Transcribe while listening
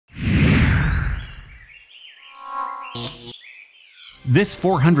This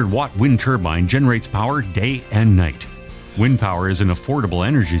 400-watt wind turbine generates power day and night. Wind power is an affordable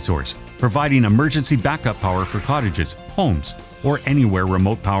energy source, providing emergency backup power for cottages, homes, or anywhere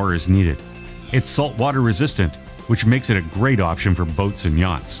remote power is needed. It's saltwater resistant, which makes it a great option for boats and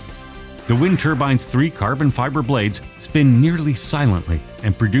yachts. The wind turbine's 3 carbon fiber blades spin nearly silently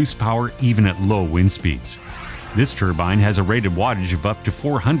and produce power even at low wind speeds. This turbine has a rated wattage of up to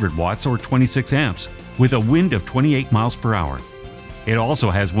 400 watts or 26 amps, with a wind of 28 miles per hour. It also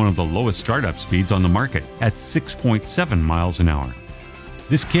has one of the lowest startup speeds on the market at 6.7 miles an hour.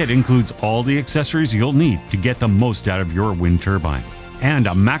 This kit includes all the accessories you'll need to get the most out of your wind turbine, and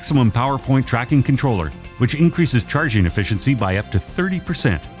a maximum power point tracking controller, which increases charging efficiency by up to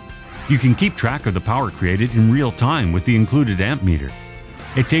 30%. You can keep track of the power created in real time with the included amp meter.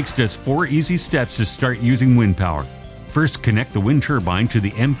 It takes just 4 easy steps to start using wind power. First, connect the wind turbine to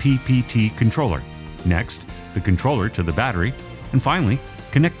the MPPT controller. Next, the controller to the battery. And finally,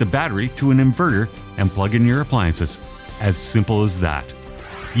 connect the battery to an inverter and plug in your appliances. As simple as that.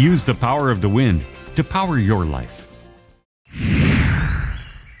 Use the power of the wind to power your life.